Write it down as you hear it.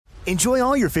Enjoy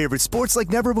all your favorite sports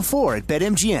like never before at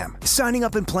BetMGM. Signing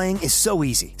up and playing is so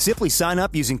easy. Simply sign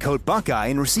up using code Buckeye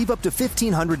and receive up to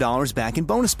 $1,500 back in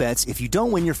bonus bets if you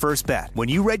don't win your first bet. When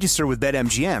you register with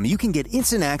BetMGM, you can get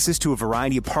instant access to a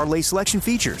variety of parlay selection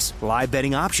features, live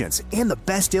betting options, and the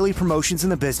best daily promotions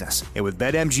in the business. And with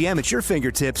BetMGM at your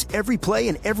fingertips, every play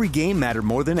and every game matter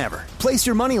more than ever. Place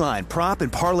your moneyline, prop,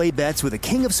 and parlay bets with the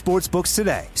king of sportsbooks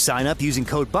today. Sign up using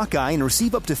code Buckeye and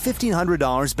receive up to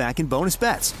 $1,500 back in bonus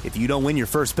bets if you don't win your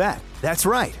first bet. That's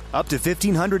right, up to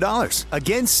 $1,500.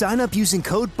 Again, sign up using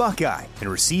code Buckeye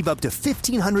and receive up to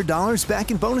 $1,500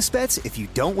 back in bonus bets if you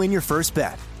don't win your first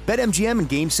bet. BetMGM and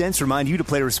GameSense remind you to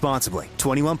play responsibly.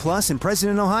 21 plus and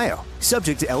present in Ohio.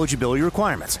 Subject to eligibility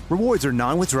requirements. Rewards are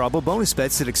non-withdrawable bonus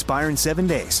bets that expire in 7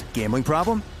 days. Gambling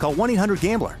problem? Call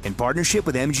 1-800-GAMBLER in partnership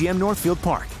with MGM Northfield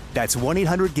Park. That's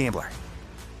 1-800-GAMBLER.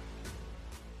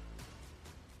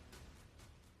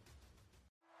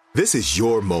 This is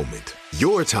your moment,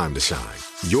 your time to shine,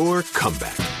 your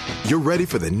comeback. You're ready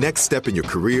for the next step in your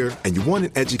career, and you want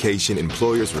an education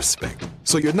employers respect.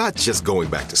 So you're not just going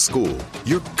back to school,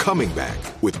 you're coming back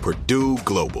with Purdue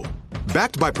Global.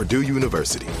 Backed by Purdue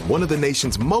University, one of the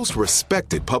nation's most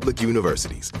respected public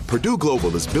universities, Purdue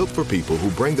Global is built for people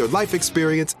who bring their life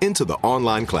experience into the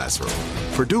online classroom.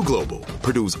 Purdue Global,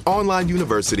 Purdue's online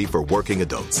university for working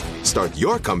adults. Start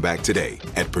your comeback today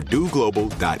at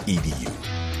purdueglobal.edu.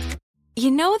 You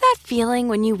know that feeling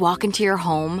when you walk into your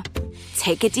home,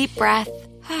 take a deep breath,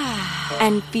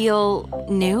 and feel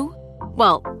new?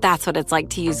 Well, that's what it's like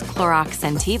to use Clorox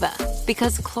Scentiva.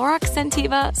 Because Clorox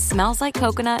Scentiva smells like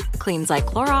coconut, cleans like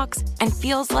Clorox, and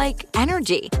feels like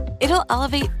energy. It'll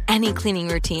elevate any cleaning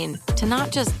routine to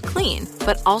not just clean,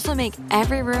 but also make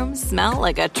every room smell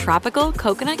like a tropical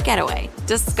coconut getaway.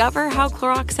 Discover how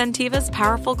Clorox Scentiva's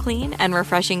powerful clean and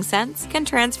refreshing scents can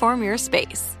transform your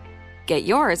space. Get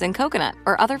yours in coconut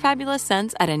or other fabulous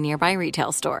scents at a nearby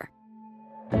retail store.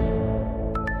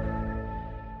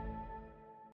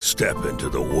 Step into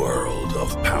the world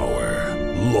of power,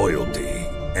 loyalty,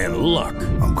 and luck.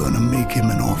 I'm gonna make him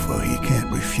an offer he can't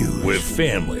refuse. With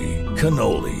family,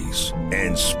 cannolis,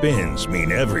 and spins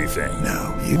mean everything.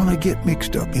 Now, you wanna get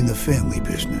mixed up in the family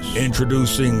business.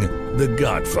 Introducing The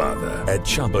Godfather at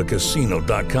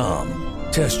ChumbaCasino.com.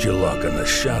 Test your luck in the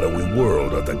shadowy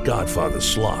world of The Godfather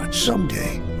slot.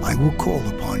 Someday, I will call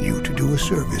upon you to do a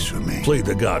service for me. Play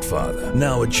The Godfather,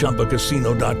 now at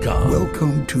ChumbaCasino.com.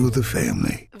 Welcome to the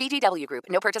family. VGW Group.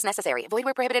 No purchase necessary. Void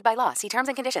where prohibited by law. See terms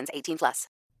and conditions. 18 plus.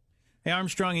 Hey,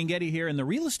 Armstrong and Getty here, and the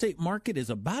real estate market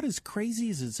is about as crazy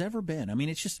as it's ever been. I mean,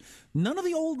 it's just none of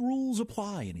the old rules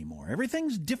apply anymore.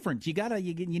 Everything's different. You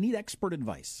need expert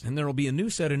advice. And there will be a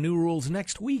new set of new rules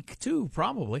next week, too,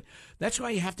 probably. That's why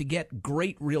you have to get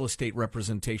great real estate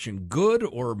representation. Good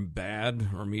or bad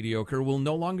or mediocre will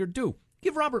no longer do.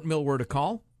 Give Robert Millward a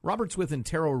call. Robert's with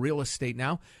Intero Real Estate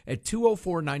now at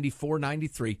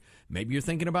 204-9493. Maybe you're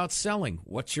thinking about selling.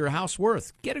 What's your house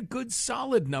worth? Get a good,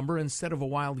 solid number instead of a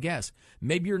wild guess.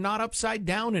 Maybe you're not upside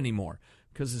down anymore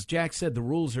because, as Jack said, the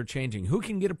rules are changing. Who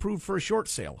can get approved for a short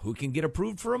sale? Who can get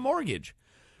approved for a mortgage?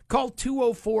 Call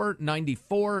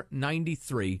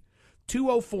 204-9493.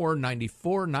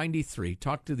 204-9493.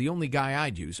 Talk to the only guy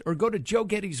I'd use. Or go to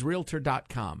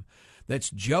JoeGettysRealtor.com.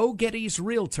 That's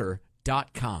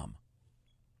JoeGettysRealtor.com.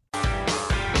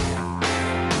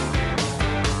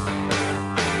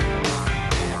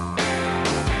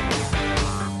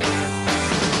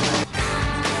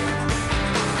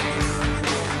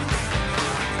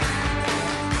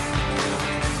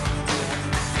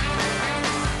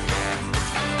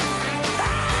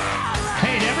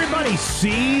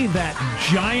 See that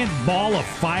giant ball of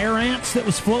fire ants that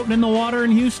was floating in the water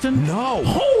in Houston? No.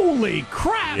 Holy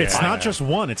crap! It's not just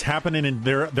one. It's happening in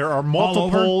there are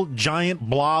multiple giant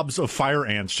blobs of fire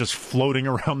ants just floating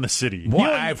around the city. Boy,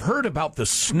 I've heard about the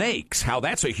snakes, how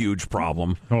that's a huge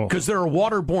problem. Because there are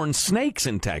waterborne snakes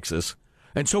in Texas.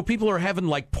 And so people are having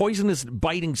like poisonous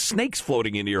biting snakes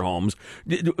floating into your homes,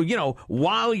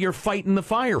 while you're fighting the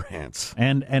fire ants.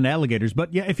 And alligators.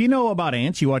 But yeah, if you know about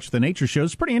ants, you watch the nature shows,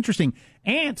 it's pretty interesting.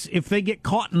 Ants, if they get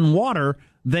caught in water,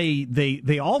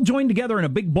 they all join together in a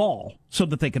big ball so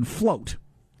that they can float.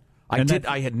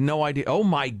 I had no idea. Oh,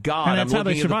 my God. I'm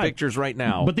looking at the pictures right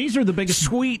now. But these are the biggest...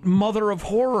 Sweet mother of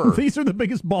horror. These are the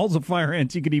biggest balls of fire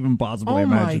ants you could even possibly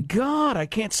imagine. Oh, my God. I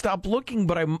can't stop looking,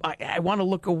 but I want to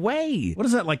look away. What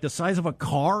is that, like the size of a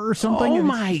car or something? Oh,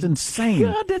 my It's insane.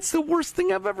 God. That's the worst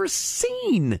thing I've ever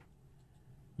seen.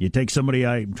 You take somebody,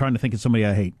 I'm trying to think of somebody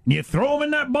I hate, and you throw them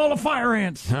in that ball of fire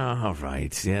ants. All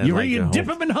right. Yeah, you dip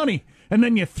them in honey, and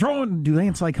then you throw them... Do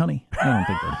ants like honey? I don't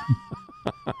think that.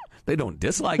 They don't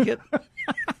dislike it.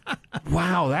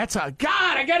 Wow, that's a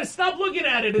God! I gotta stop looking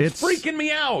at it. It's freaking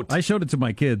me out. I showed it to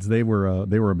my kids. They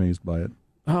were amazed by it.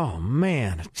 Oh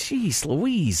man, jeez,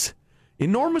 Louise!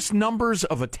 Enormous numbers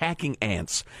of attacking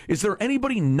ants. Is there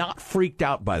anybody not freaked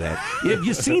out by that? Have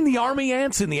you seen the army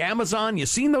ants in the Amazon? You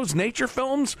seen those nature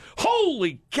films?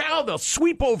 Holy cow! They'll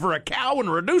sweep over a cow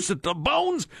and reduce it to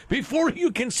bones before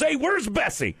you can say, "Where's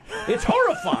Bessie?" It's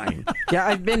horrifying. Yeah,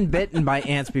 I've been bitten by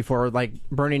ants before, like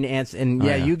burning ants, and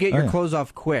you get your clothes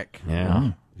off quick.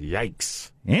 Yeah. Yikes.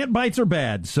 Ant bites are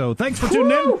bad. So thanks for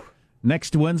tuning in.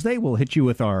 Next Wednesday, we'll hit you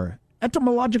with our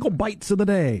etymological bites of the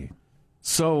day.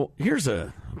 So here's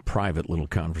a private little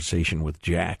conversation with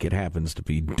Jack. It happens to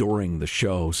be during the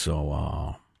show,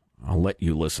 so I'll let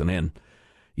you listen in.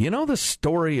 You know the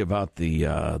story about the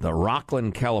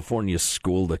Rockland, California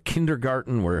school, the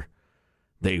kindergarten, where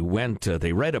they went,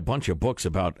 they read a bunch of books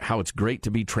about how it's great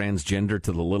to be transgender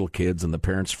to the little kids, and the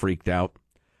parents freaked out.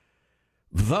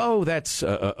 Though that's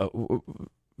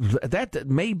that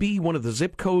may be one of the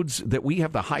zip codes that we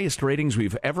have the highest ratings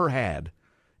we've ever had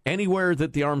anywhere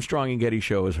that the Armstrong and Getty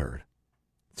show has heard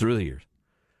through the years.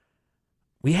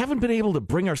 We haven't been able to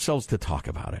bring ourselves to talk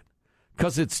about it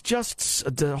because it's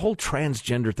just the whole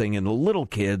transgender thing and the little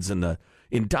kids and the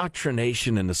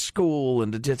indoctrination in the school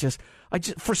and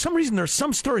for some reason there's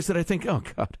some stories that I think, oh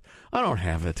God, I don't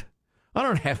have it. I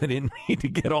don't have it in me to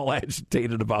get all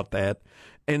agitated about that.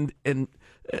 And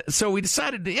so we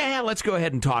decided, let's go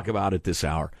ahead and talk about it this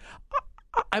hour.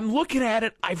 I'm looking at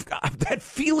it. That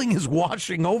feeling is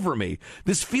washing over me.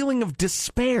 This feeling of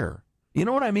despair. You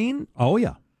know what I mean? Oh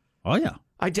yeah. Listen.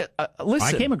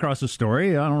 I came across a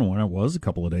story. I don't know when it was, a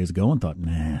couple of days ago, and thought,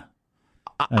 nah,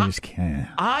 I just can't.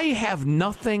 I have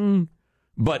nothing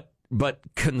but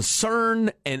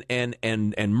concern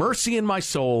and mercy in my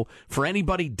soul for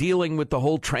anybody dealing with the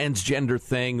whole transgender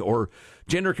thing or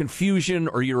gender confusion,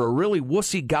 or you're a really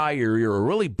wussy guy or you're a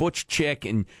really butch chick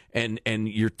and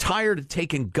you're tired of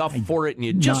taking guff for it and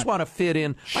you just want to fit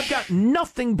in. I've got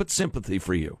nothing but sympathy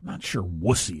for you. Not sure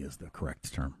wussy is the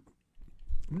correct term.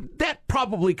 That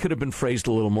probably could have been phrased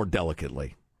a little more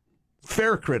delicately.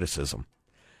 Fair criticism.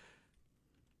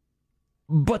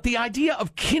 But the idea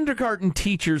of kindergarten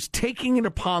teachers taking it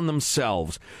upon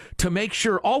themselves to make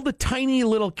sure all the tiny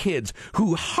little kids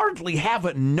who hardly have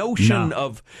a notion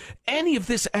of any of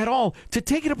this at all, to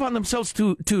take it upon themselves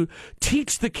to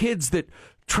teach the kids that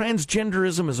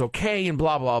transgenderism is okay and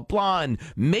blah, blah, blah, and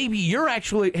maybe you're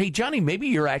actually, hey, Johnny, maybe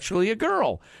you're actually a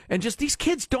girl. And just these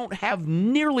kids don't have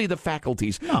nearly the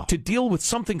faculties to deal with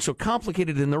something so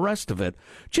complicated in the rest of it.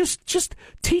 Just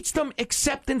teach them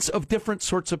acceptance of different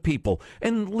sorts of people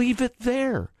and leave it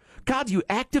there. God, you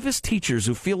activist teachers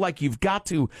who feel like you've got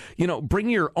to, bring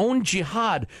your own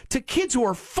jihad to kids who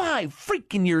are 5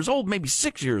 freaking years old, maybe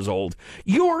 6 years old.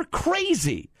 You're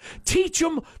crazy. Teach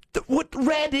them what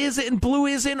red is and blue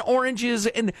is and orange is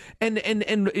and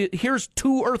here's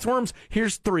 2 earthworms,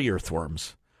 here's 3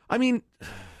 earthworms. I mean,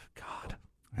 God.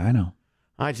 I know.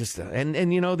 I just,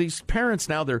 these parents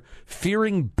now, they're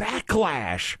fearing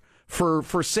backlash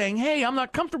for saying, hey, I'm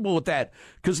not comfortable with that.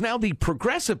 Because now the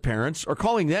progressive parents are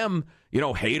calling them,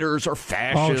 haters or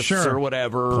fascists or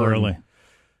whatever. Clearly.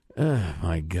 Oh,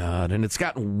 my God. And it's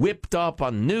gotten whipped up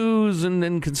on news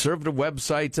and conservative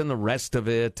websites and the rest of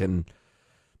it. And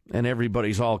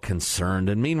everybody's all concerned.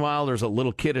 And meanwhile, there's a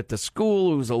little kid at the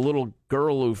school who's a little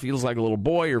girl who feels like a little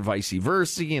boy or vice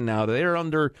versa. And now they're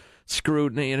under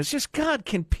scrutiny. And it's just, God,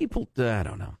 can people, I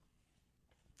don't know.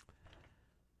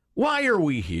 Why are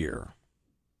we here?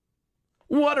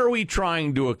 What are we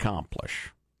trying to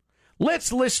accomplish?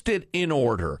 Let's list it in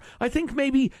order. I think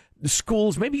maybe the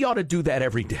schools ought to do that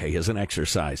every day as an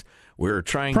exercise. We're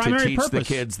trying to teach the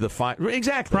kids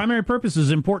exactly. Primary purpose is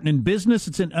important in business.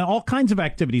 It's in all kinds of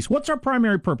activities. What's our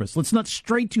primary purpose? Let's not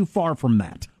stray too far from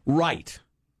that. Right.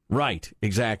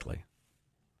 Exactly.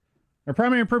 Our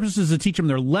primary purpose is to teach them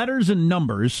their letters and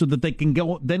numbers so that they can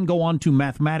go on to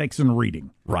mathematics and reading.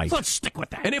 Right. So let's stick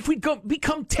with that. And if we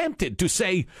become tempted to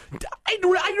say, I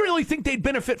really think they'd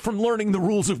benefit from learning the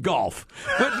rules of golf.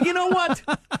 But you know what?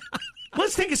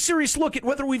 Let's take a serious look at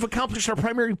whether we've accomplished our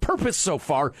primary purpose so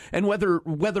far and whether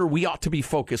we ought to be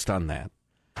focused on that.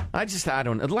 I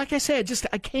don't, like I said,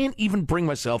 I can't even bring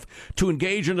myself to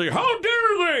engage in the, how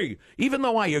dare they? Even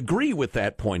though I agree with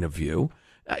that point of view,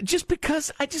 just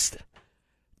because I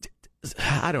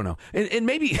don't know. And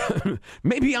maybe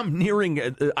I'm nearing,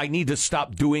 I need to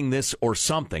stop doing this or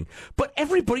something. But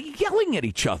everybody yelling at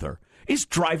each other is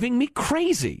driving me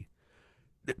crazy.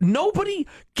 Nobody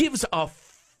gives a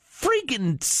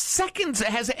friggin' seconds,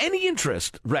 has any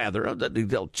interest, rather.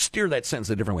 They'll steer that sentence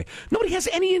a different way. Nobody has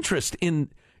any interest in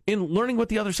learning what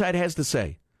the other side has to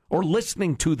say or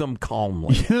listening to them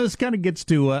calmly. This kind of gets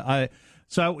to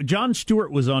so Jon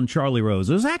Stewart was on Charlie Rose.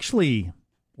 It was actually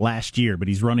last year, but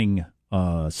he's running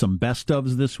some best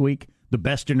ofs this week. The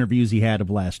best interviews he had of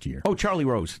last year. Oh, Charlie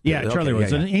Rose. Yeah, Charlie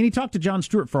Rose. Yeah. And he talked to Jon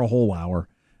Stewart for a whole hour.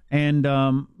 And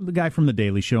the guy from The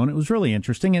Daily Show, and it was really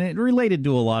interesting, and it related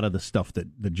to a lot of the stuff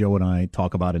that Joe and I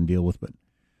talk about and deal with. The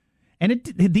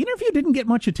interview didn't get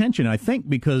much attention, I think,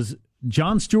 because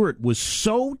Jon Stewart was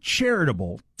so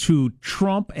charitable to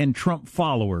Trump and Trump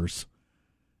followers.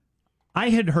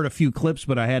 I had heard a few clips,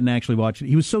 but I hadn't actually watched it.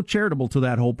 He was so charitable to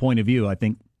that whole point of view, I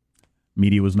think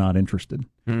media was not interested.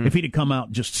 If he'd have come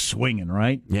out just swinging,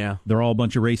 right? Yeah. They're all a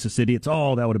bunch of racist idiots.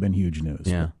 Oh, that would have been huge news.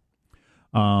 Yeah.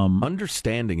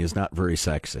 Understanding is not very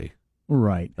sexy.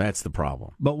 Right. That's the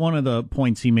problem. But one of the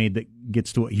points he made that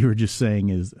gets to what you were just saying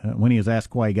is when he was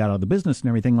asked why he got out of the business and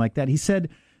everything like that, he said,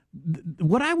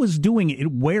 what I was doing,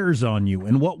 it wears on you.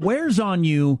 And what wears on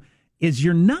you is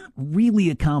you're not really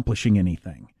accomplishing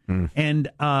anything. And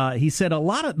he said a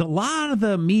lot of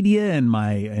the media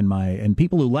and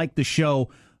people who like the show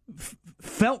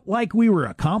felt like we were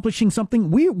accomplishing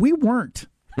something. We weren't.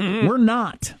 We're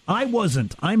not. I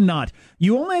wasn't. I'm not.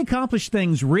 You only accomplish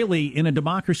things really in a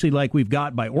democracy like we've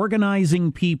got by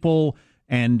organizing people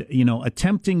and,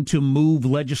 attempting to move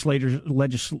legislation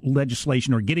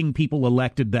or getting people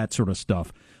elected, that sort of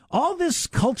stuff. All this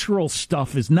cultural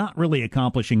stuff is not really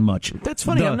accomplishing much. That's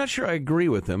funny. I'm not sure I agree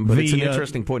with him, but it's an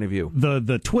interesting point of view.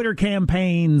 The Twitter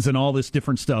campaigns and all this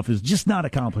different stuff is just not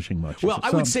accomplishing much. Well,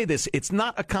 I would say this. It's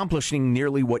not accomplishing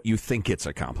nearly what you think it's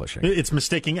accomplishing. It's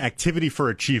mistaking activity for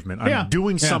achievement. I'm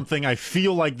doing something. I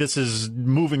feel like this is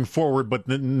moving forward, but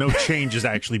no change is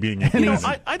actually being made.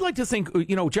 I'd like to think,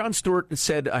 Jon Stewart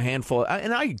said a handful,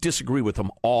 and I disagree with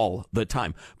him all the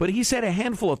time, but he said a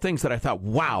handful of things that I thought,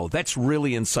 wow, that's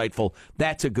really insightful.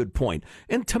 That's a good point.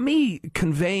 And to me,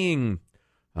 conveying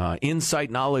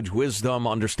insight, knowledge, wisdom,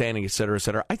 understanding, et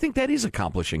cetera, I think that is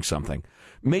accomplishing something.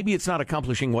 Maybe it's not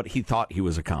accomplishing what he thought he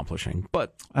was accomplishing,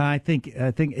 but I think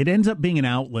it ends up being an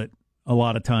outlet a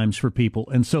lot of times for people.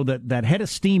 And so that head of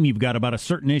steam you've got about a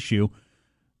certain issue,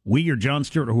 we or Jon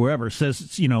Stewart or whoever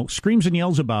says, screams and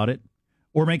yells about it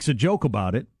or makes a joke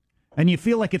about it, and you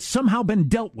feel like it's somehow been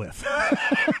dealt with.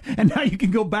 And now you can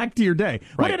go back to your day.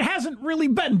 Right. But it hasn't really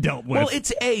been dealt with. Well,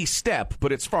 it's a step,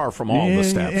 but it's far from all the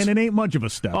steps. And it ain't much of a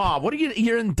step. Oh, what are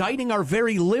you're indicting our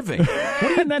very living. What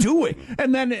are you doing?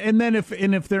 And then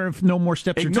if no more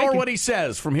steps Ignore are taken, what he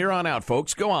says from here on out,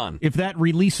 folks. Go on. If that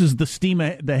releases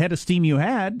the head of steam you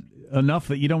had enough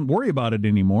that you don't worry about it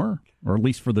anymore, or at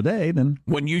least for the day, then...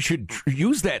 When you should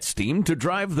use that steam to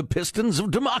drive the pistons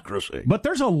of democracy. But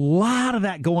there's a lot of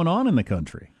that going on in the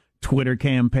country. Twitter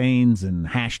campaigns and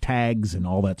hashtags and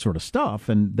all that sort of stuff,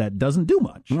 and that doesn't do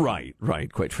much. Right,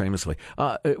 quite famously.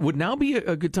 Would now be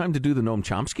a good time to do the Noam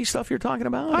Chomsky stuff you're talking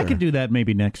about? I could do that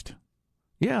maybe next.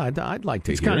 Yeah, I'd like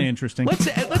to. It's kind of interesting. Let's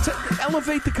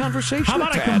elevate the conversation. How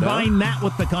about I combine that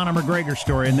with the Conor McGregor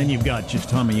story, and then you've got just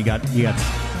tell me you got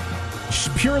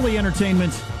just purely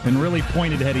entertainment and really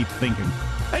pointed, heady thinking.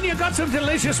 And you got some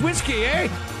delicious whiskey, eh?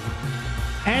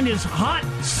 And his hot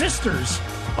sisters.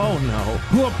 Oh, no.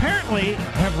 Who apparently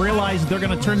have realized they're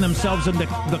going to turn themselves into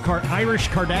the Irish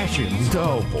Kardashians.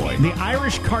 Oh, boy. The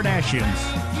Irish Kardashians.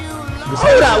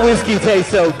 Oh, that whiskey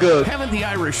tastes so good. Haven't the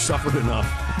Irish suffered enough?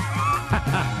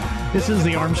 This is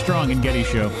the Armstrong and Getty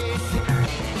Show.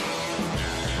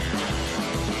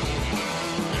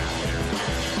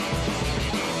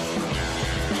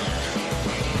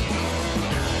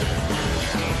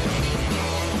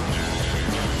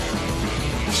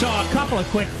 So a couple of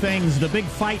quick things. The big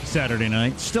fight Saturday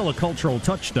night, still a cultural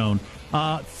touchstone.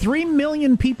 3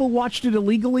 million people watched it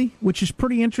illegally, which is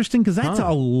pretty interesting because that's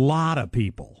a lot of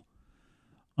people.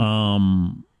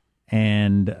 And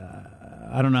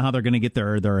I don't know how they're going to get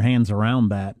their hands around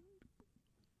that.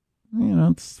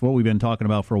 It's what we've been talking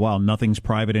about for a while. Nothing's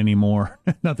private anymore.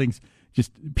 Nothing's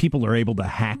just people are able to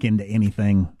hack into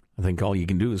anything. I think all you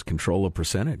can do is control a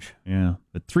percentage. Yeah,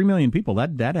 but 3 million people,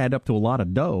 that add up to a lot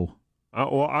of dough.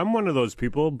 Well, I'm one of those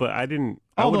people, but I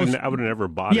would have never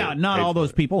bought it. Yeah, not all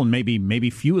those people, and maybe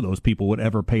few of those people would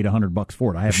ever paid $100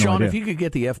 for it. I have Sean, no idea. if you could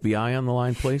get the FBI on the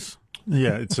line, please.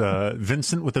 Yeah, it's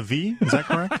Vincent with a V. Is that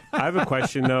correct? I have a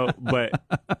question, though, but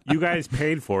you guys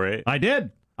paid for it. I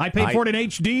did. I paid for it in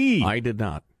HD. I did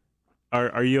not.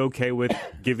 Are you okay with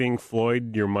giving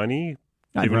Floyd your money,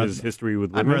 given his history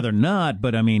with women? I'd rather not,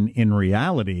 but I mean, in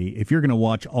reality, if you're going to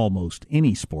watch almost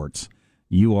any sports,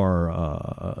 you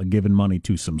are giving money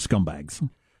to some scumbags.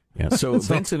 Yeah, so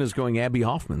Vincent is going Abby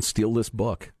Hoffman, steal this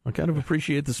book. I kind of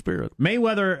appreciate the spirit.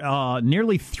 Mayweather,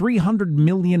 nearly $300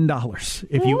 million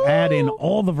if you add in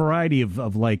all the variety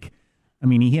of like I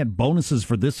mean, he had bonuses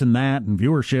for this and that and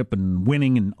viewership and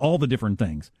winning and all the different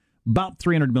things. About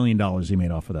 $300 million he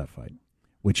made off of that fight,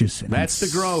 which is that's the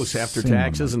gross after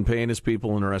taxes and paying his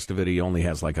people and the rest of it. He only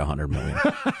has like $100 million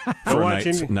for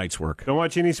a night's work. Don't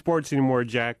watch any sports anymore,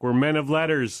 Jack. We're men of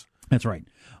letters. That's right.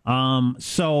 And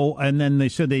then they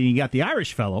said that he got the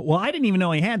Irish fellow. Well, I didn't even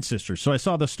know he had sisters. So I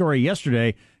saw the story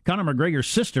yesterday. Conor McGregor's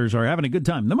sisters are having a good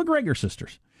time. The McGregor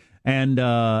sisters, and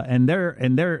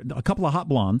they're a couple of hot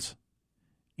blondes,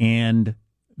 and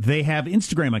they have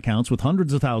Instagram accounts with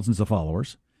hundreds of thousands of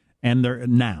followers. And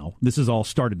this has all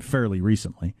started fairly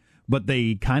recently, but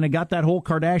they kind of got that whole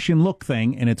Kardashian look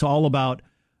thing, and it's all about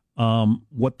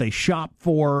what they shop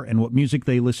for and what music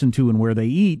they listen to and where they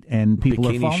eat, and people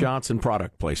bikini shots and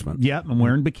product placement. Yep, and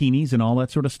wearing bikinis and all that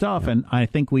sort of stuff. Yep. And I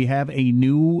think we have a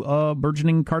new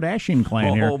burgeoning Kardashian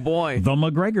clan here. Oh boy, the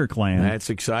McGregor clan. That's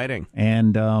exciting.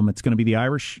 And it's going to be the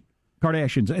Irish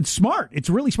Kardashians. It's smart. It's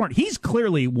really smart. He's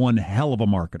clearly one hell of a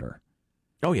marketer.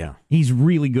 Oh, yeah. He's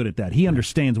really good at that. He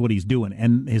understands what he's doing.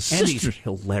 And his sisters... And he's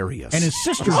hilarious. And his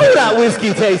sisters... Oh, that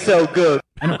whiskey tastes so good.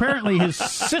 And apparently his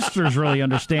sisters really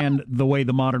understand the way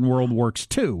the modern world works,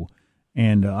 too.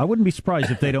 And I wouldn't be surprised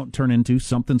if they don't turn into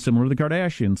something similar to the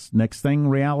Kardashians. Next thing,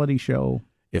 reality show.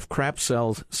 If crap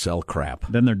sells, sell crap.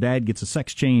 Then their dad gets a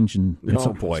sex change, and it's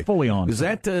fully on. Is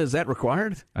that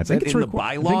required? I think it's in the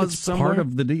bylaws. I think it's somewhere? Part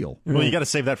of the deal. Well, you got to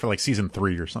save that for like season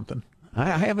 3 or something. I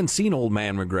haven't seen old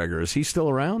man McGregor. Is he still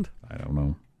around? I don't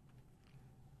know.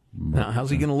 Now, how's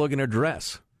he going to look in a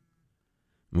dress?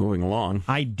 Moving along.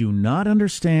 I do not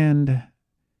understand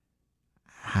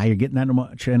how you're getting that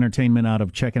much entertainment out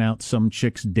of checking out some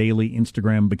chick's daily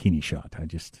Instagram bikini shot.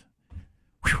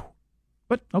 Whew.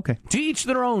 But, okay. To each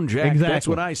their own, Jack. Exactly. That's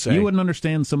what I say. You wouldn't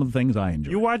understand some of the things I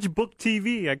enjoy. You watch book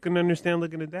TV. I couldn't understand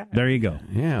looking at that. There you go.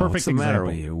 Yeah, perfect what's the matter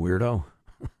with you, weirdo?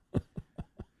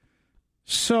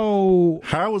 So,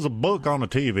 how is a book on a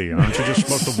TV? Aren't you just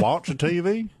supposed to watch a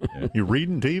TV? You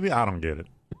reading TV? I don't get it.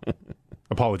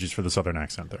 Apologies for the southern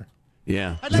accent there.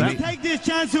 Yeah. I'd like to take this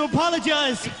chance to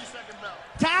apologize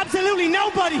to absolutely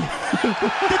nobody.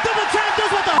 The double champ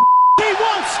does what the he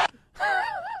wants.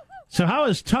 So how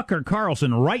is Tucker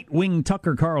Carlson, right-wing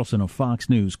Tucker Carlson of Fox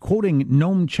News, quoting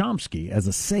Noam Chomsky as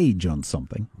a sage on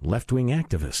something? Left-wing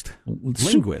activist.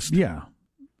 Linguist. Yeah.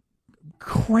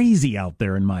 Crazy out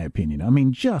there, in my opinion. I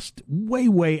mean, just way,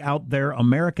 way out there,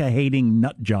 America-hating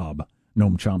nut job,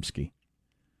 Noam Chomsky.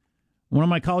 One of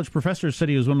my college professors said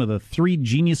he was one of the 3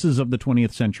 geniuses of the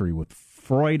 20th century with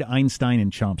Freud, Einstein,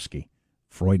 and Chomsky.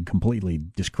 Freud completely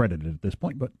discredited at this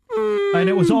point, but... And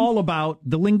it was all about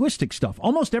the linguistic stuff.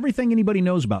 Almost everything anybody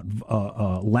knows about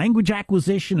language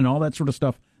acquisition and all that sort of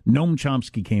stuff, Noam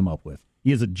Chomsky came up with.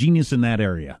 He is a genius in that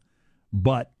area.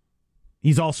 But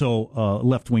he's also a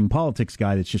left-wing politics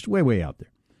guy that's just way, way out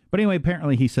there. But anyway,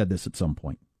 apparently he said this at some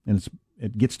point, and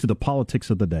it gets to the politics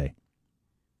of the day.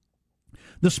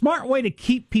 The smart way to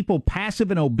keep people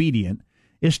passive and obedient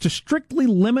is to strictly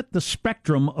limit the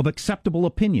spectrum of acceptable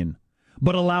opinion,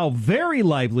 but allow very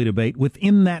lively debate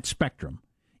within that spectrum.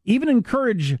 Even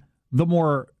encourage the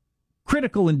more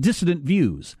critical and dissident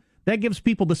views. That gives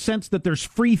people the sense that there's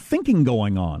free thinking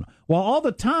going on, while all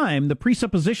the time the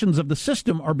presuppositions of the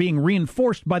system are being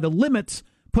reinforced by the limits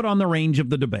put on the range of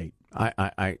the debate.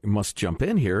 I must jump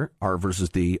in here. R versus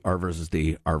D, R versus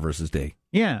D, R versus D.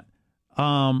 Yeah.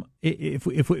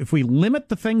 If we limit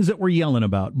the things that we're yelling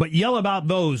about, but yell about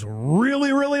those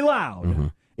really, really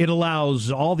loud, it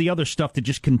allows all the other stuff to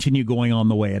just continue going on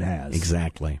the way it has.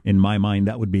 Exactly. In my mind,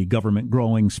 that would be government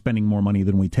growing, spending more money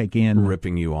than we take in.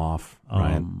 Ripping you off,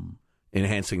 right?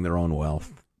 Enhancing their own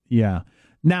wealth. Yeah.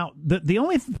 Now, the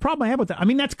only problem I have with that, I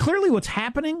mean, that's clearly what's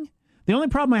happening. The only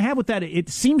problem I have with that, it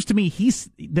seems to me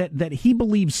that he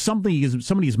believes somebody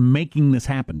is making this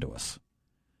happen to us.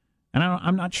 And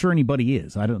I'm not sure anybody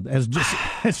is.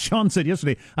 As Sean said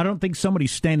yesterday, I don't think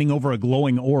somebody's standing over a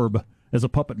glowing orb as a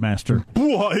puppet master.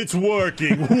 It's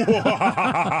working.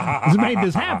 It's made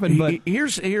this happen. But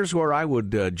here's where I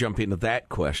would jump into that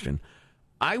question.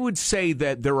 I would say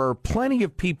that there are plenty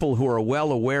of people who are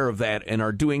well aware of that and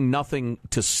are doing nothing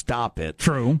to stop it.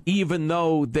 True. Even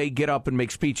though they get up and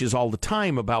make speeches all the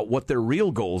time about what their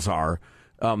real goals are.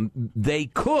 They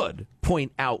could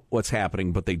point out what's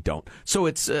happening, but they don't. So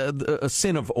it's a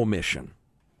sin of omission.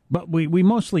 But we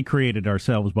mostly created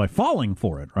ourselves by falling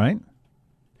for it, right?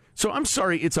 So I'm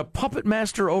sorry, it's a puppet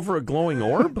master over a glowing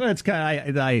orb? It's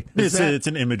kind of, it's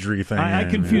an imagery thing. I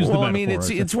confuse the metaphor. Well, I mean,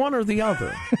 it's one or the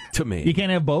other to me. You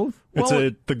can't have both?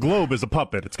 The globe is a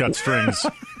puppet. It's got strings.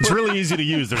 It's really easy to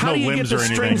use. There's no limbs or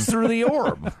anything. How do you get the strings through the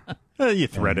orb? You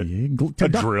thread it. A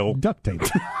drill. Duct tape.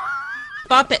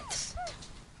 Puppets.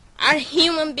 are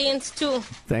human beings too.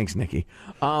 Thanks, Nikki.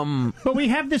 But we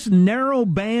have this narrow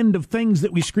band of things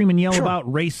that we scream and yell about: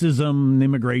 racism,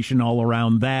 immigration, all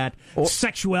around that,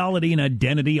 sexuality and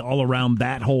identity, all around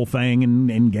that whole thing,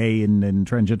 and gay and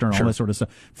transgender and all that sort of stuff.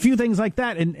 Few things like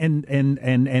that, and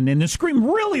then scream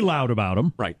really loud about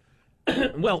them. Right.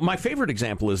 Well, my favorite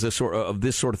example is this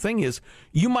sort of thing is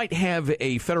you might have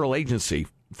a federal agency,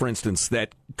 for instance,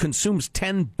 that consumes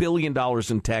 $10 billion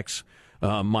in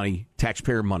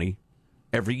taxpayer money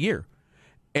every year.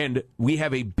 And we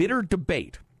have a bitter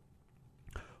debate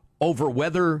over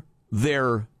whether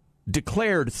their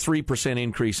declared 3%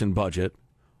 increase in budget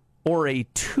or a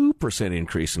 2%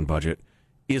 increase in budget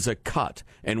is a cut,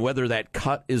 and whether that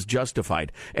cut is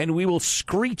justified. And we will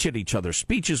screech at each other.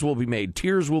 Speeches will be made.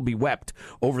 Tears will be wept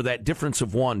over that difference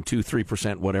of 1%, 2%,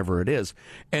 3%, whatever it is.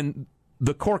 And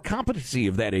the core competency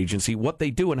of that agency, what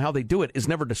they do and how they do it, is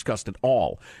never discussed at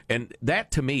all. And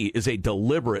that, to me, is a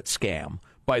deliberate scam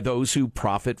by those who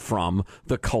profit from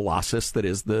the colossus that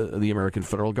is the American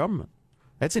federal government.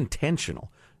 That's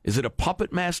intentional. Is it a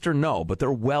puppet master? No, but they're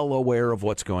well aware of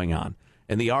what's going on.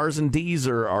 And the R's and D's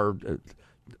are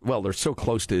well, they're so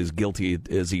close to as guilty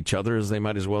as each other as they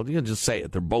might as well just say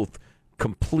it. They're both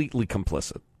completely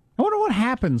complicit. I wonder what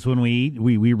happens when we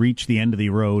reach the end of the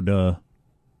road.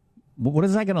 What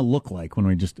is that going to look like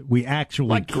when we actually...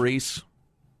 Like Greece.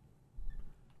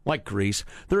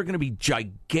 There are going to be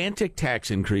gigantic tax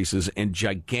increases and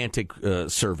gigantic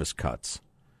service cuts.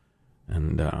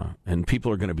 And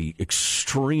people are going to be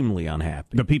extremely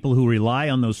unhappy. The people who rely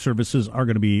on those services are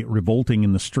going to be revolting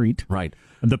in the street. Right.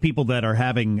 The people that are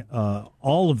having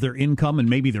all of their income and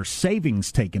maybe their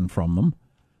savings taken from them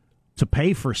to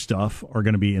pay for stuff are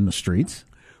going to be in the streets.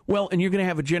 Well, and you're going to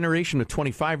have a generation of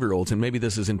 25-year-olds, and maybe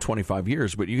this is in 25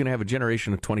 years, but you're going to have a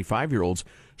generation of 25-year-olds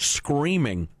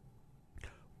screaming,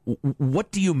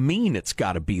 what do you mean it's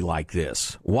got to be like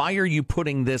this? Why are you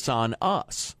putting this on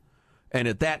us? And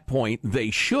at that point, they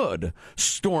should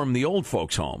storm the old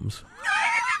folks' homes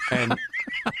and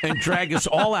drag us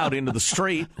all out into the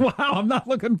street. Wow, I'm not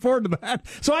looking forward to that.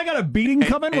 So I got a beating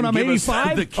coming when I'm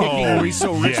 85? The kicking we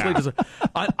so richly deserve.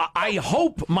 I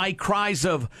hope my cries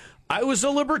of, I was a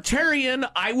libertarian,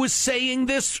 I was saying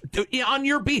this on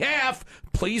your behalf,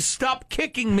 please stop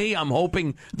kicking me. I'm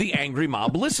hoping the angry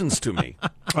mob listens to me.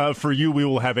 For you, we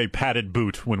will have a padded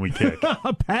boot when we kick.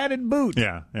 A padded boot?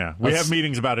 Yeah. We have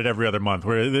meetings about it every other month.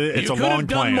 Where it's a long plan. You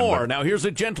could have done more. But... Now, here's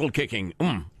a gentle kicking.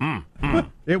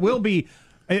 It will be...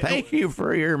 Thank you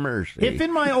for your mercy. If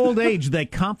in my old age they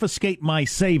confiscate my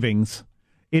savings,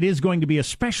 it is going to be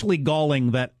especially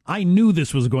galling that I knew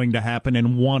this was going to happen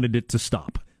and wanted it to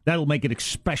stop. That'll make it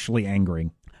especially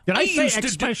angering. Did I say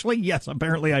especially? Yes,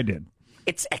 apparently I did.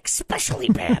 It's especially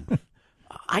bad.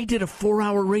 I did a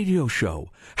 4-hour radio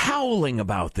show howling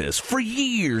about this for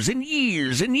years and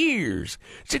years and years.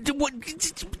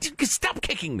 Stop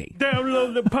kicking me.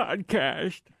 Download the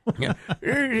podcast.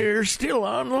 They're still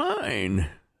online.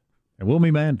 It will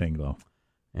be banding, though.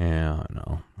 Yeah, I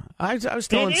know. I was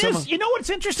telling someone... You know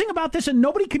what's interesting about this, and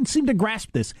nobody can seem to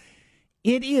grasp this?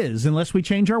 It is, unless we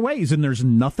change our ways, and there's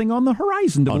nothing on the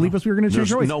horizon to believe us we were going to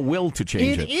change our ways. There's no will to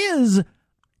change it. It is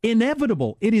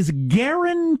inevitable. It is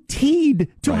guaranteed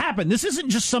to happen. This isn't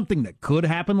just something that could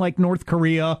happen, like North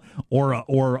Korea or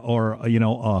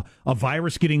a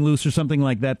virus getting loose or something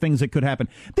like that. Things that could happen.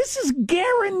 This is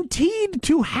guaranteed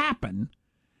to happen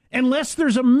unless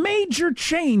there's a major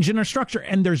change in our structure,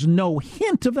 and there's no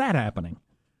hint of that happening.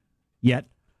 Yet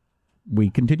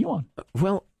we continue on.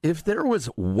 Well, if there was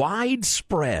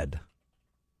widespread,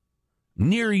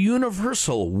 near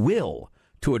universal will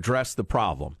to address the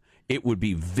problem, it would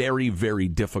be very, very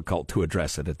difficult to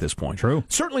address it at this point. True.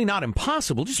 Certainly not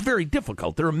impossible, just very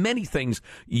difficult. There are many things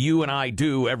you and I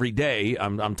do every day.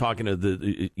 I'm talking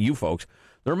to you folks.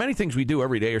 There are many things we do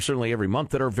every day or certainly every month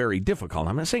that are very difficult.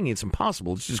 I'm not saying it's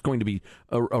impossible. It's just going to be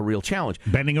a real challenge.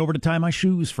 Bending over to tie my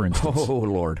shoes, for instance. Oh,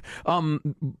 Lord.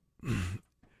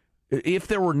 If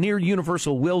there were near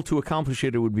universal will to accomplish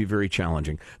it, it would be very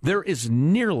challenging. There is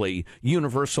nearly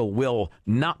universal will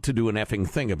not to do an effing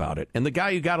thing about it. And the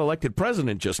guy who got elected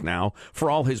president just now,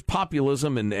 for all his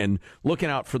populism and looking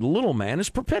out for the little man, is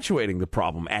perpetuating the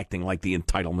problem, acting like the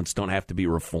entitlements don't have to be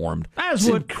reformed.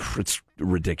 It's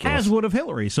ridiculous. As would have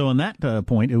Hillary. So on that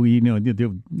point,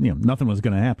 nothing was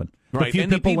going to happen. Right,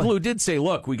 and the people who did say,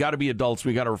 look, we got to be adults,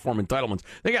 we got to reform entitlements,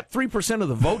 they got 3% of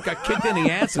the vote, got kicked in the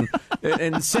ass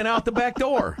and sent out the back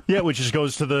door. Yeah, which just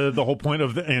goes to the whole point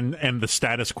of, and the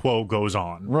status quo goes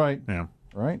on. Right. Yeah.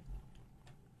 Right.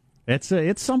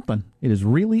 It's something. It is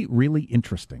really, really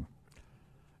interesting.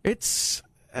 It's,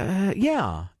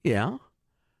 yeah.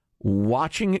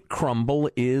 Watching it crumble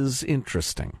is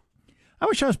interesting. I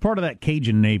wish I was part of that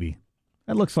Cajun Navy.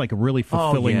 That looks like a really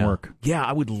fulfilling work. Yeah,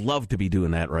 I would love to be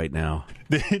doing that right now.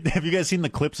 Have you guys seen the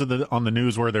clips on the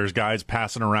news where there's guys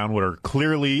passing around what are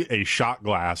clearly a shot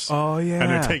glass? Oh, yeah. And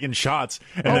they're taking shots.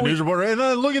 And the news reporter, hey,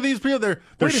 look at these people. They're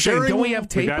sharing. Don't we have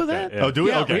tape of that? Oh, do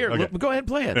we? Yeah, Okay, here, okay. Go ahead and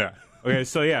play it. Yeah. Okay,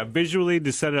 so visually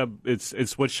to set it up,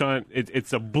 it's what Sean.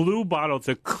 It's a blue bottle. It's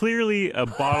clearly a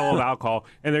bottle of alcohol,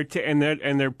 and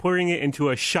they're pouring it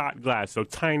into a shot glass. So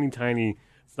tiny.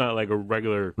 It's not like a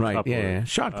regular cup. Yeah,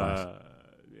 shot glass.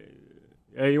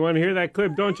 You want to hear that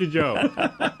clip, don't you, Joe?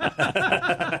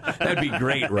 That'd be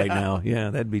great right now. Yeah,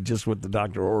 that'd be just what the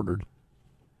doctor ordered.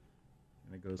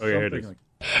 And it goes here it something is. like.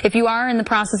 If you are in the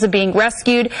process of being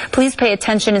rescued, please pay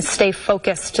attention and stay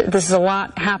focused. This is a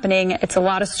lot happening. It's a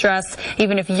lot of stress.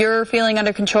 Even if you're feeling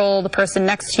under control, the person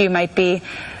next to you might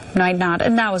not.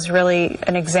 And that was really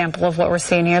an example of what we're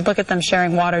seeing here. Look at them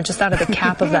sharing water just out of the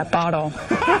cap of that bottle.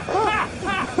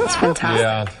 It's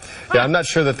fantastic. Yeah, I'm not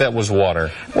sure that was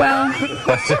water. Well,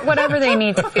 whatever they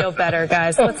need to feel better,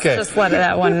 guys. Let's just let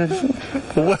that one.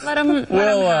 Let them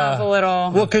have a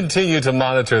little. We'll continue to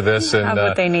monitor this and have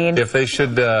what they need. If they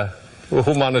should,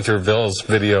 we'll monitor Bill's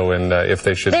video and if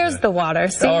they should. There's the water.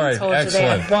 See, all right, I told excellent. you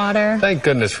they had water. Thank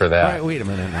goodness for that. All right, wait a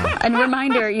minute now. And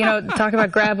reminder, talk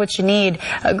about grab what you need.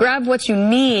 Grab what you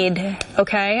need.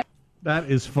 Okay.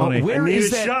 That is funny. Where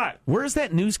is that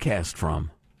newscast from?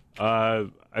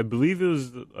 I believe it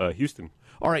was Houston.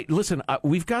 All right, listen,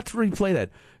 we've got to replay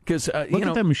that because look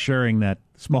at them sharing that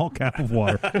small cap of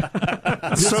water.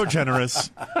 So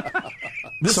generous.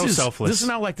 So selfless. This is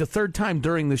now like the third time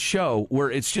during the show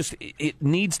where it's just it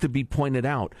needs to be pointed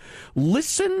out.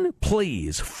 Listen,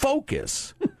 please,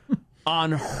 focus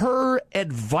on her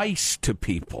advice to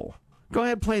people. Go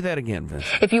ahead, play that again, Vince.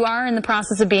 If you are in the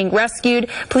process of being rescued,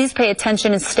 please pay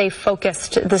attention and stay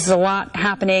focused. This is a lot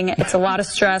happening. It's a lot of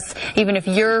stress. Even if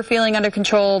you're feeling under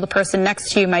control, the person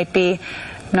next to you might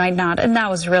not. And that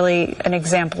was really an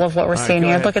example of what we're seeing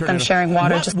here. Look at them sharing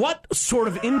water. What sort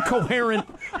of incoherent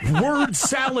word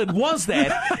salad was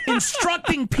that?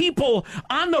 Instructing people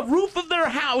on the roof of their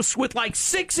house with like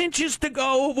 6 inches to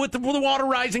go with the water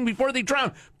rising before they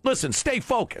drown. Listen, stay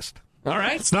focused. All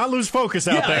right, let's not lose focus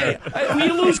out there. When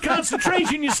you lose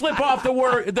concentration, you slip off the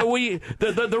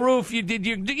roof.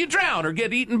 You drown or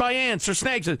get eaten by ants or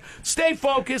snakes. Stay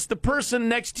focused. The person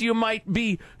next to you might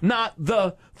be not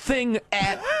the thing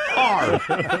at R.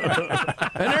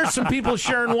 And there's some people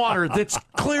sharing water that's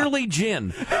clearly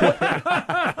gin.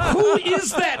 Who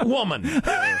is that woman?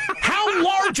 How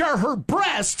large are her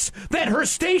breasts that her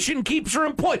station keeps her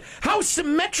employed? How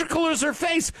symmetrical is her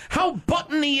face? How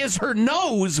buttony is her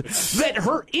nose that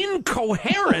her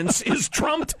incoherence is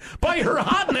trumped by her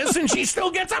hotness and she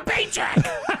still gets a paycheck?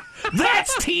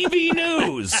 That's TV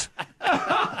news.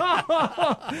 Yeah,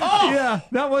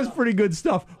 that was pretty good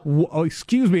stuff.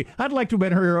 Excuse me. I'd like to have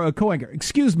been her co-anchor.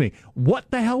 Excuse me.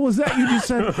 What the hell was that you just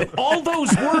said? All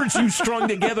those words you strung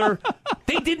together,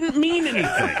 they didn't mean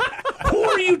anything. Who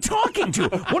are you talking to?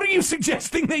 What are you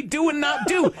suggesting they do and not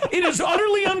do? It is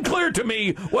utterly unclear to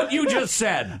me what you just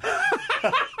said.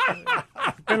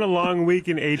 It's been a long week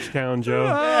in H-Town, Joe.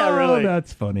 Yeah, really.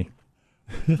 That's funny.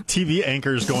 TV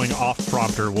anchors going off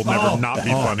prompter will never not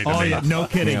be funny to me. Yeah, no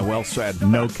kidding. Yeah, well said.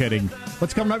 No kidding.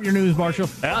 What's coming up in your news, Marshall?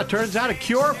 It turns out a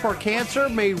cure for cancer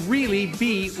may really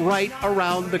be right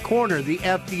around the corner. The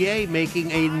FDA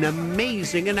making an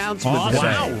amazing announcement.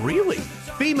 Wow, really?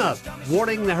 FEMA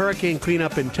warning the hurricane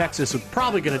cleanup in Texas is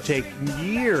probably going to take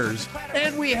years.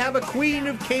 And we have a queen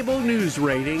of cable news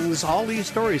ratings. All these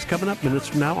stories coming up minutes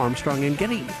from now. Armstrong and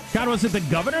Getty. God, was it the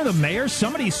governor, the mayor?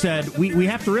 Somebody said we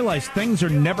have to realize things are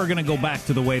never going to go back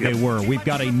to the way they were. We've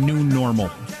got a new normal.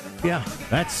 Yeah.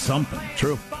 That's something.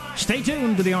 True. Stay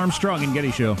tuned to the Armstrong and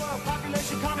Getty Show.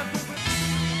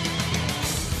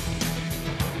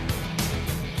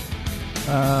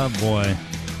 Boy.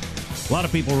 A lot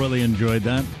of people really enjoyed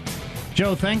that.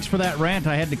 Joe, thanks for that rant.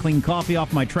 I had to clean coffee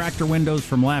off my tractor windows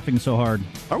from laughing so hard.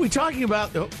 Are we talking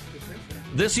about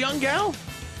this young gal?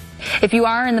 If you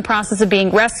are in the process of being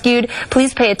rescued,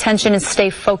 please pay attention and stay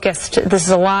focused. This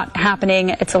is a lot happening.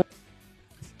 It's a.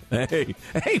 Hey,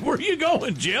 where are you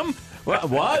going, Jim?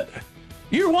 What?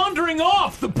 You're wandering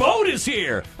off. The boat is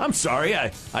here. I'm sorry,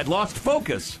 I'd lost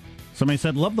focus. Somebody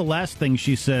said, love the last thing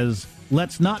she says.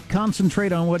 Let's not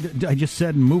concentrate on what I just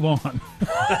said and move on.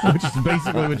 Which is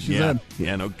basically what she said.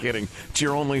 Yeah, no kidding. It's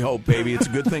your only hope, baby. It's a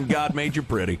good thing God made you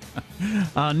pretty.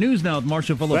 News now with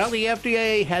Marshall Phillips. Well, the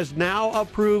FDA has now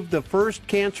approved the first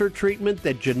cancer treatment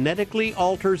that genetically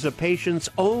alters a patient's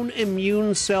own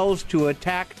immune cells to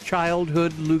attack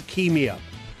childhood leukemia.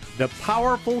 The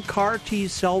powerful CAR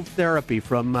T-cell therapy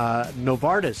from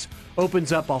Novartis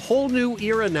opens up a whole new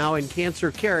era now in cancer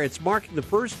care. It's marking the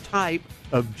first type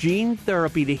of gene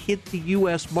therapy to hit the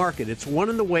U.S. market. It's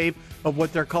one in the wave of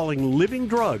what they're calling living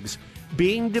drugs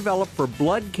being developed for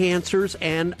blood cancers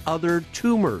and other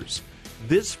tumors.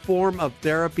 This form of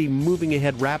therapy moving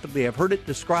ahead rapidly. I've heard it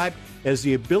described as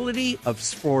the ability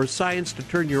for science to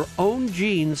turn your own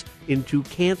genes into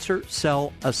cancer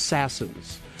cell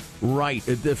assassins. Right.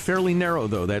 Fairly narrow,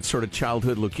 though, that sort of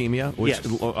childhood leukemia. Which,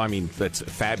 yes. I mean, that's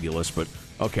fabulous, but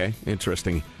okay,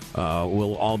 interesting.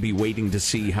 We'll all be waiting to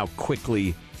see how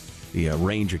quickly the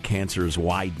range of cancers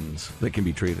widens that can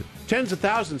be treated. Tens of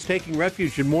thousands taking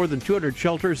refuge in more than 200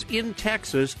 shelters in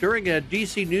Texas. During a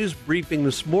D.C. news briefing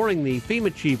this morning, the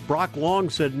FEMA chief, Brock Long,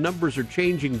 said numbers are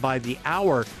changing by the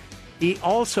hour. He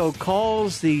also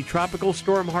calls the tropical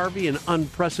storm Harvey an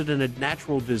unprecedented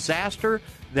natural disaster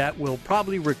that will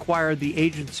probably require the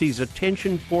agency's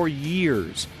attention for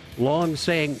years. Long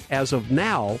saying, as of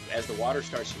now, as the water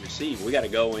starts to recede, we got to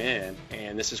go in,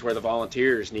 and this is where the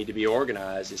volunteers need to be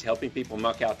organized, is helping people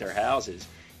muck out their houses,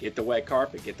 get the wet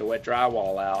carpet, get the wet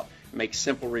drywall out, make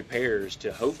simple repairs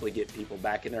to hopefully get people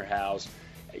back in their house,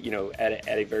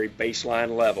 at a very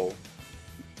baseline level.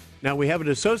 Now, we have an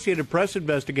Associated Press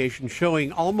investigation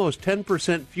showing almost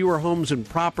 10% fewer homes and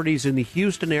properties in the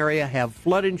Houston area have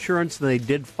flood insurance than they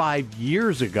did 5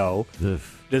 years ago,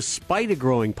 despite a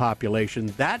growing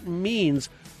population. That means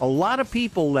a lot of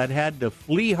people that had to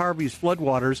flee Harvey's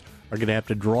floodwaters are going to have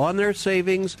to draw on their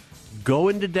savings, go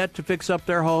into debt to fix up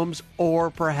their homes, or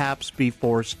perhaps be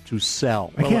forced to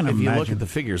sell. Well, if you look at the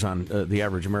figures on the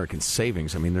average American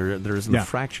savings, I mean, there isn't a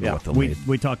fraction of what they'll need.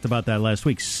 We talked about that last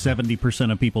week.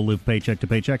 70% of people live paycheck to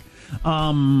paycheck.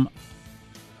 Well,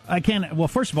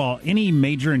 first of all, any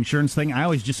major insurance thing, I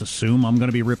always just assume I'm going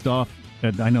to be ripped off.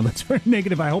 I know that's very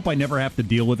negative. I hope I never have to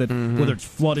deal with it, whether it's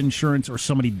flood insurance or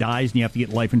somebody dies and you have to get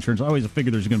life insurance. I always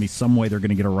figure there's going to be some way they're going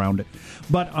to get around it.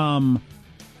 But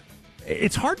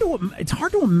it's hard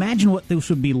to imagine what this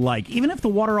would be like, even if the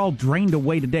water all drained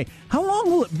away today. How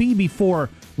long will it be before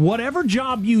whatever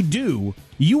job you do,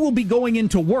 you will be going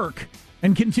into work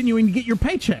and continuing to get your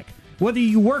paycheck? Whether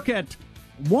you work at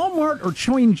Walmart or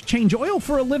change oil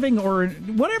for a living or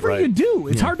whatever you do.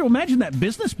 It's hard to imagine that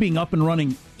business being up and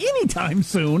running anytime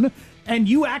soon and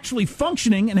you actually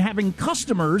functioning and having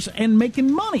customers and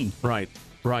making money. Right.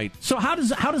 So how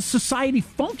does society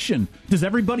function? Does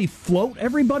everybody float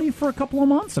everybody for a couple of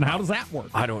months? And how does that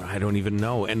work? I don't even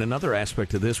know. And another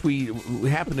aspect of this, we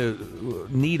happen to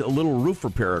need a little roof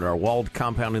repair at our walled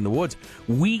compound in the woods.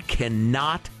 We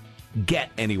cannot get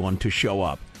anyone to show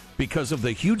up. Because of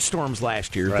the huge storms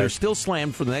last year, they're still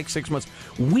slammed for the next 6 months.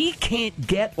 We can't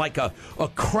get like a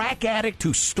crack addict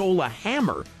who stole a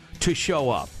hammer to show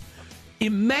up.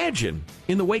 Imagine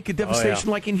in the wake of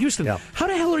devastation like in Houston. How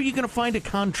the hell are you going to find a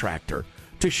contractor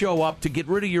to show up to get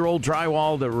rid of your old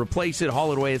drywall, to replace it,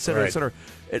 haul it away, et cetera, et cetera?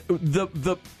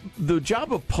 The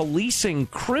job of policing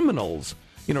criminals,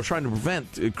 trying to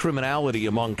prevent criminality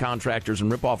among contractors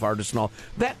and rip-off artists and all,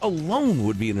 that alone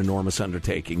would be an enormous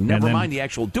undertaking. Never mind the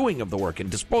actual doing of the work and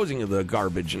disposing of the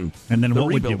garbage and then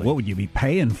the what would you be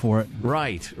paying for it?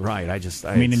 Right.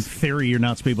 I mean, in theory, you're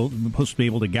not supposed to be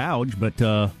able to gouge, but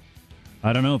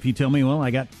I don't know. If you tell me, well,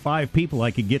 I got 5 people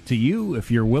I could get to you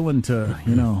if you're willing to,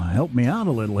 help me out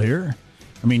a little here.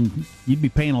 I mean, you'd be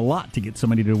paying a lot to get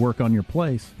somebody to work on your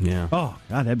place. Yeah. Oh,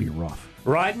 God, that'd be rough.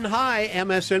 Riding high,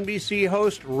 MSNBC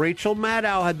host Rachel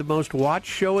Maddow had the most watched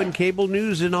show in cable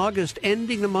news in August,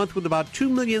 ending the month with about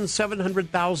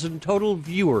 2,700,000 total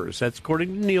viewers. That's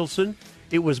according to Nielsen.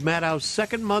 It was Maddow's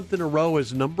second month in a row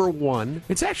as number 1.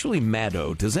 It's actually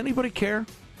Maddow. Does anybody care?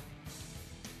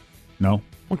 No.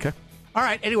 Okay. All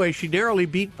right. Anyway, she narrowly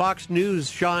beat Fox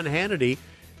News' Sean Hannity.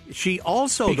 She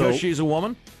also, because she's a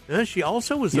woman? She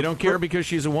also was... You don't care because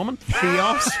she's a woman? She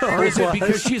also Or is it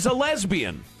because she's a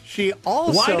lesbian? She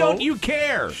also... Why don't you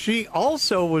care? She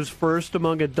also was first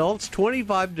among adults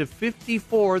 25 to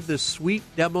 54, the sweet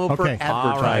demo for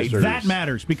advertisers. All right. That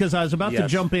matters, because I was about to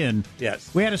jump in.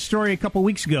 Yes. We had a story a couple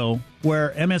weeks ago where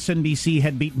MSNBC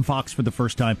had beaten Fox for the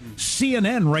first time.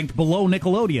 CNN ranked below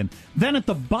Nickelodeon. Then at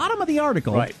the bottom of the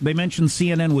article, they mentioned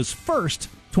CNN was first,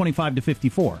 25 to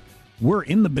 54. We're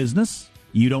in the business.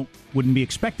 You wouldn't be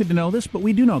expected to know this, but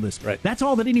we do know this. Right. That's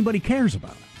all that anybody cares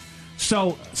about.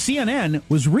 So CNN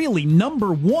was really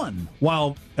number one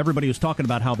while everybody was talking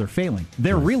about how they're failing.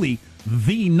 They're really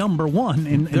the number one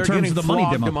in terms of the money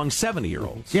demo among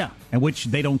 70-year-olds. Yeah, and which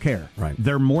they don't care. Right.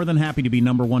 They're more than happy to be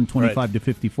number one, 25 to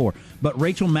 54. But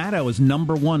Rachel Maddow is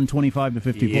number one, 25 to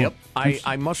 54. Yep.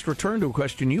 I must return to a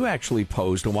question you actually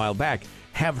posed a while back.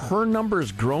 Have her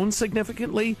numbers grown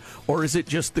significantly, or is it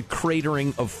just the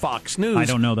cratering of Fox News? I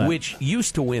don't know that. Which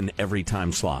used to win every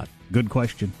time slot. Good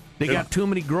question. They got too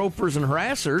many gropers and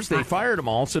harassers. They fired them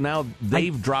all, so now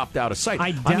they've dropped out of sight.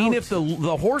 I mean, if the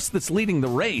horse that's leading the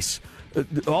race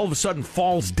all of a sudden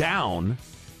falls down,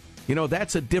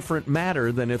 that's a different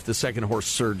matter than if the second horse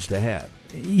surged ahead.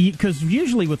 Because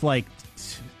usually with like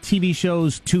TV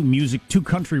shows, two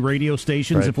country radio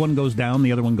stations, if one goes down,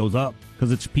 the other one goes up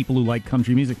because it's people who like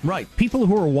country music. Right. People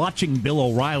who are watching Bill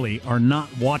O'Reilly are not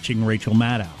watching Rachel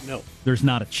Maddow. No. There's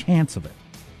not a chance of it.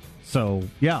 So,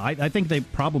 yeah, I think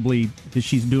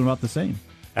she's doing about the same.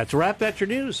 That's a wrap. That's your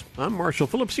news. I'm Marshall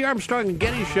Phillips, the Armstrong and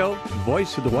Getty Show,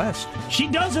 voice of the West. She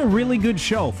does a really good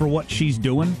show for what she's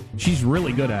doing. She's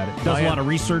really good at it. Does a lot of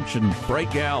research and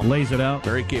bright gal. Lays it out.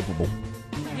 Very capable.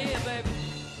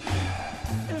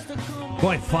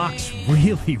 Boy, Fox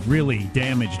really, really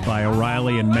damaged by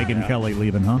O'Reilly and Megyn Kelly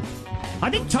leaving, huh? I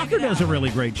think Tucker does a really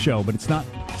great show, but it's not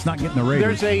getting the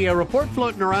ratings. There's a report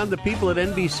floating around that people at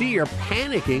NBC are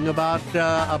panicking about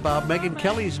Megyn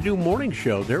Kelly's new morning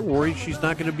show. They're worried she's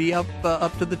not going to be up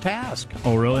to the task.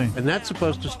 Oh, really? And that's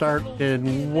supposed to start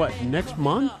in, next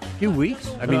month? A few weeks?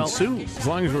 Soon. As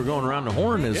long as we're going around the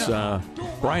horn, has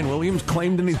Brian Williams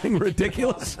claimed anything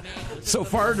ridiculous so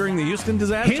far during the Houston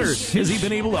disaster? Has he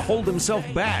been able to hold himself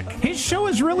back? His show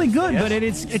is really good, but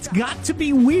it's got to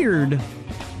be weird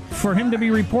for him to be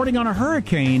reporting on a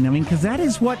hurricane. I mean, because that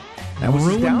is what that was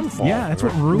ruined. His downfall. Yeah, that's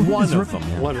what ruined one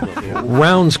of them. Yeah.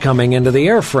 Rounds coming into the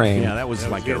airframe. Yeah, that was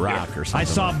like Iraq or something. I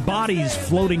saw bodies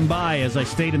floating by as I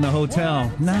stayed in the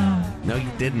hotel. No,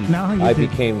 you didn't. No, you I didn't.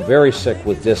 became very sick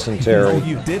with dysentery. No,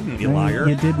 you didn't, you liar.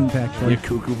 You didn't, actually. You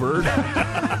cuckoo bird.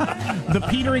 The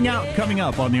petering out coming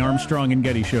up on the Armstrong and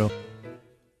Getty Show.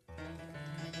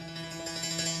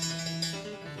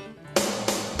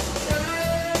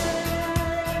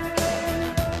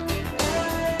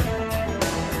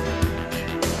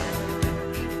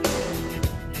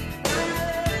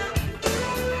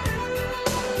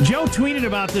 Joe tweeted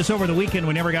about this over the weekend.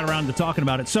 We never got around to talking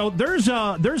about it. So there's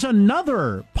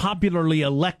another popularly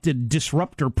elected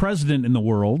disruptor president in the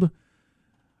world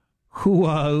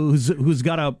who's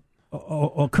got a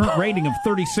current rating of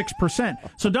 36%.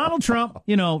 So Donald Trump,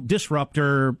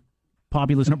 disruptor,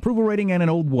 populist, an approval rating, and an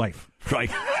old wife.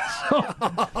 Right.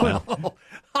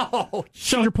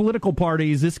 So political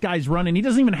parties, this guy's running. He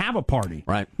doesn't even have a party.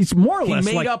 Right. He's more or less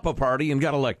he made up a party and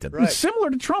got elected. Right. Similar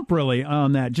to Trump, really,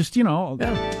 on that. Just,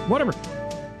 whatever.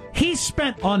 He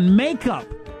spent on makeup,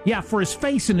 for his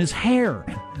face and his hair.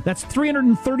 That's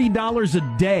 $330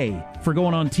 a day for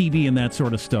going on TV and that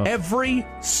sort of stuff. Every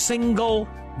single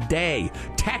day.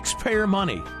 Taxpayer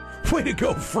money. Way to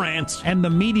go, France. And the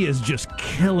media is just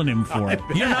killing him for it.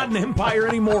 You're not an empire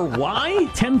anymore. Why?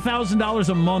 $10,000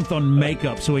 a month on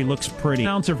makeup so he looks pretty.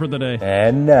 Announcer for the day.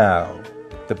 And now,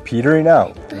 the petering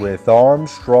out with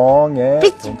Armstrong and...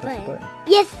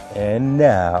 Yes. And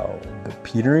now, the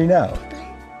petering out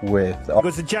with...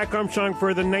 Goes to Jack Armstrong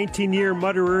for the 19-year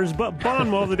mutterers, but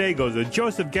Bonwell today goes to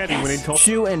Joseph Getty when he told...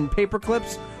 Shoe and paper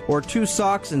clips or 2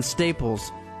 socks and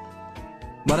staples.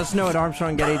 Let us know at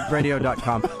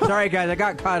ArmstrongGettyRadio.com. Sorry, guys, I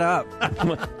got caught up.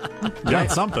 Got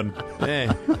something.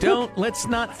 Hey, let's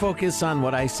not focus on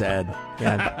what I said.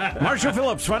 Yeah. Marshall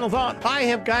Phillips, final thought. I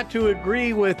have got to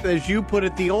agree with, as you put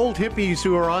it, the old hippies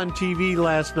who were on TV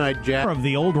last night, Jack. Of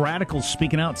the old radicals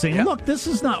speaking out, saying, look, this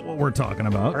is not what we're talking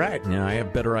about. All right. Yeah, I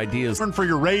have better ideas. For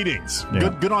your ratings.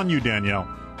 Yeah. Good on you, Danielle.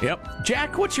 Yep.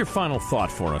 Jack, what's your final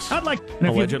thought for us? I'd like...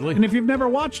 Allegedly. And if you've never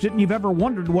watched it and you've ever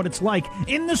wondered what it's like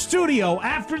in the studio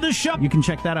after the show, you can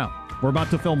check that out. We're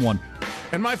about to film one.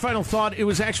 And my final thought, it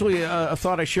was actually a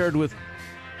thought I shared with...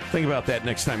 Think about that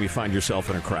next time you find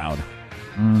yourself in a crowd.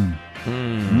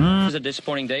 It was a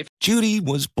disappointing day. Judy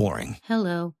was boring.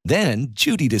 Hello. Then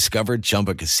Judy discovered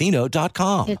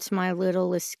ChumbaCasino.com. It's my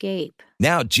little escape.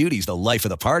 Now Judy's the life of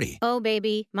the party. Oh,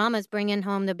 baby, mama's bringing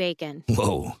home the bacon.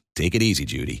 Whoa, take it easy,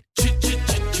 Judy.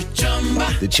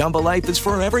 The Chumba life is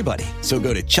for everybody. So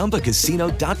go to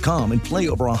ChumbaCasino.com and play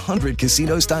over 100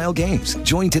 casino-style games.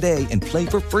 Join today and play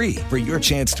for free for your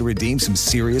chance to redeem some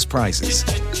serious prizes.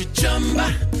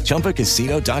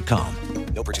 ChumbaCasino.com.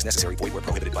 No purchase necessary. Void where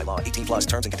prohibited by law. 18+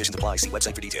 terms and conditions apply. See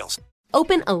website for details.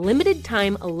 Open a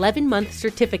limited-time 11-month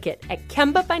certificate at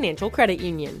Kemba Financial Credit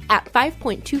Union. At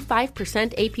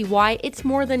 5.25% APY, it's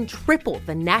more than triple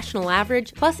the national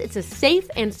average, plus it's a safe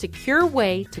and secure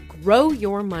way to grow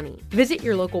your money. Visit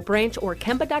your local branch or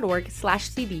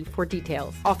kemba.org/cb for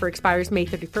details. Offer expires May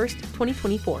 31st,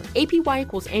 2024. APY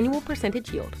equals annual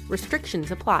percentage yield.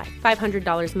 Restrictions apply.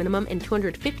 $500 minimum and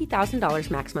 $250,000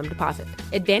 maximum deposit.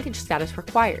 Advantage status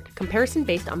required. Comparison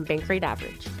based on bank rate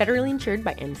average. Federally insured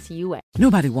by NCUA.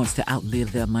 Nobody wants to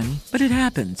outlive their money, but it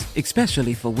happens,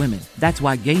 especially for women. That's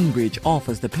why Gainbridge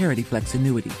offers the Parity Flex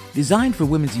annuity, designed for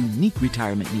women's unique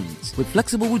retirement needs, with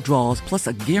flexible withdrawals plus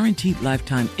a guaranteed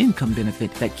lifetime income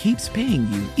benefit that keeps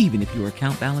paying you even if your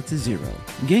account balance is zero.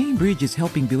 Gainbridge is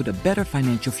helping build a better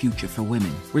financial future for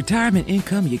women. Retirement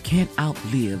income you can't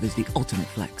outlive is the ultimate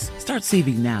flex. Start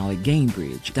saving now at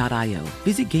Gainbridge.io.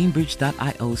 Visit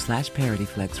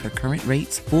Gainbridge.io/ParityFlex for current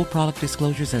rates, full product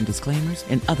disclosures and disclaimers,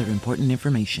 and other important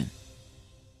information.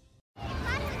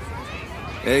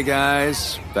 Hey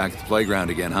guys, back at the playground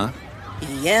again, huh?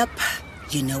 Yep.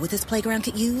 You know what this playground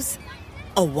could use?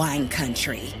 A wine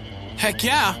country. Heck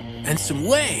yeah, and some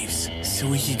waves so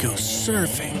we could go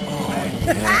surfing. Oh,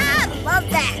 yeah. Love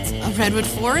that. A redwood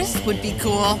forest would be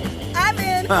cool. I'm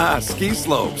in. Ski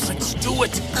slopes. Let's do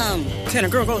it. Can a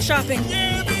girl go shopping?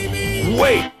 Yeah, baby.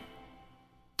 Wait.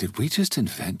 Did we just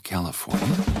invent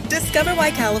California? Discover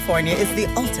why California is the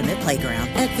ultimate playground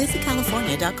at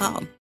visitcalifornia.com.